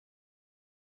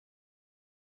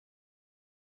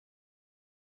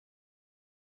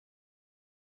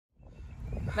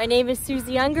My name is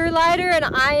Suzy Ungerlieder, and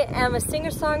I am a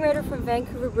singer-songwriter from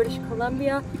Vancouver, British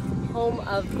Columbia, home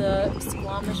of the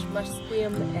Squamish,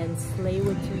 Musqueam, and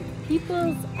Tsleil-Waututh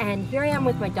peoples. And here I am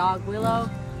with my dog Willow,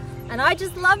 and I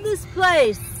just love this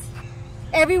place.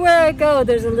 Everywhere I go,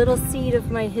 there's a little seed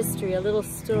of my history, a little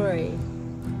story.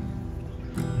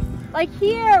 Like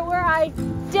here, where I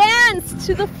danced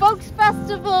to the Folks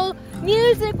Festival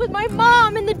music with my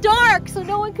mom in the dark so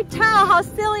no one could tell how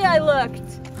silly I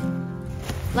looked.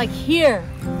 Like here,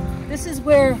 this is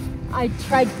where I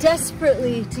tried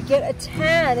desperately to get a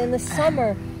tan in the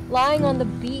summer, lying on the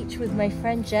beach with my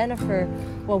friend Jennifer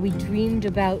while we dreamed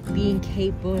about being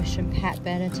Kate Bush and Pat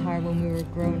Benatar when we were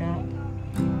grown up.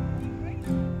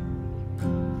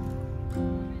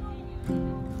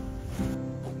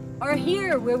 Or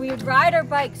here, where we would ride our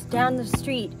bikes down the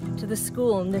street to the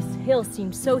school, and this hill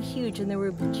seemed so huge, and there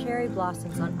would be cherry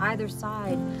blossoms on either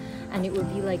side, and it would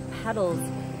be like petals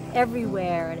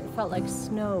everywhere, and it felt like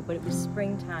snow, but it was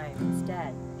springtime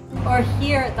instead. Or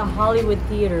here at the Hollywood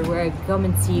Theater, where I'd come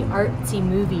and see artsy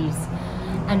movies,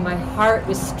 and my heart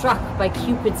was struck by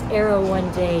Cupid's arrow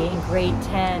one day in grade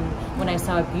 10 when I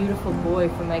saw a beautiful boy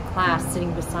from my class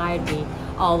sitting beside me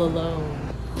all alone.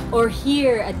 Or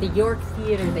here at the York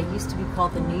Theater that used to be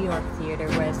called the New York Theater,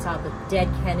 where I saw the Dead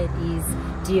Kennedys,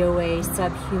 DOA,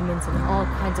 Subhumans, and all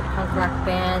kinds of punk rock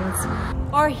bands.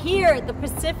 Or here at the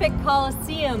Pacific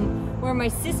Coliseum, where my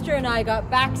sister and I got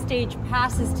backstage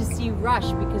passes to see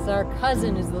Rush because our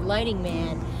cousin is the lighting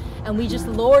man, and we just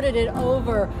lorded it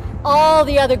over all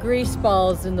the other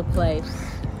greaseballs in the place.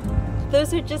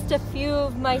 Those are just a few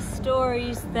of my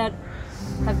stories that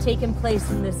have taken place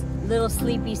in this little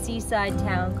sleepy seaside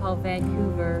town called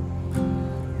Vancouver.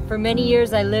 For many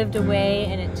years I lived away,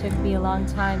 and it took me a long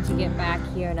time to get back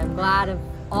here, and I'm glad of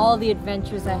all the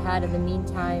adventures I had in the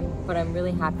meantime, but I'm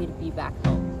really happy to be back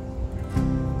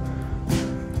home.